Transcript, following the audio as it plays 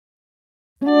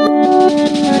Hello,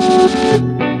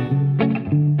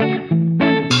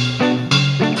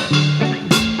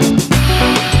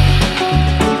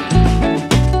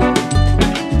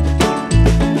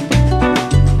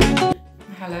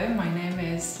 my name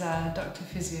is Dr.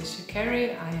 Fizia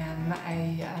Shukeri. I am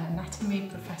an anatomy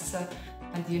professor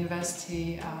at the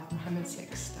University of Mohammed VI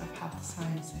of Health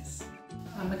Sciences.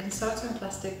 I'm a consultant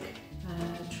plastic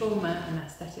trauma and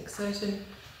aesthetic surgeon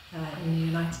in the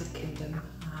United Kingdom.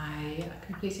 I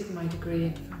completed my degree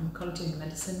in pharmacology and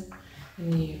medicine in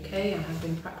the UK and have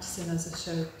been practicing as a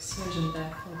surgeon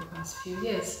there for the past few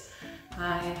years.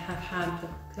 I have had the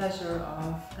pleasure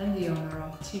of and the honour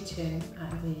of teaching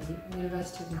at the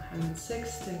University of Mohammed VI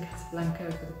in Casablanca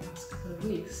over the past couple of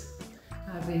weeks.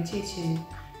 I've been teaching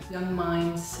young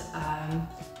minds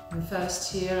in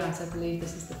first year, as I believe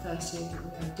this is the first year that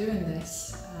we are doing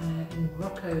this, in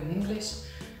Morocco in English,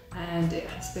 and it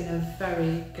has been a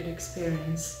very good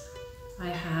experience. I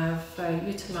have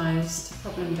utilised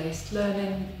problem-based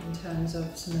learning in terms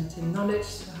of cementing knowledge.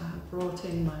 So I have brought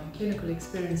in my clinical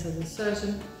experience as a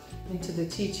surgeon into the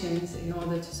teachings in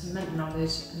order to cement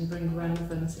knowledge and bring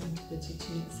relevance into the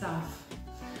teaching itself.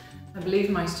 I believe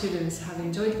my students have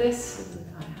enjoyed this.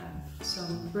 I have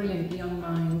some brilliant young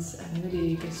minds and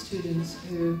really eager students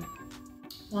who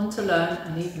want to learn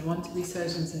and even want to be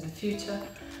surgeons in the future.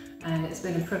 And it's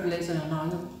been a privilege and an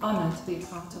honour to be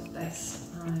part of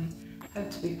this. I hope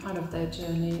to be part of their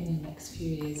journey in the next few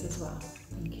years as well.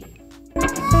 Thank you.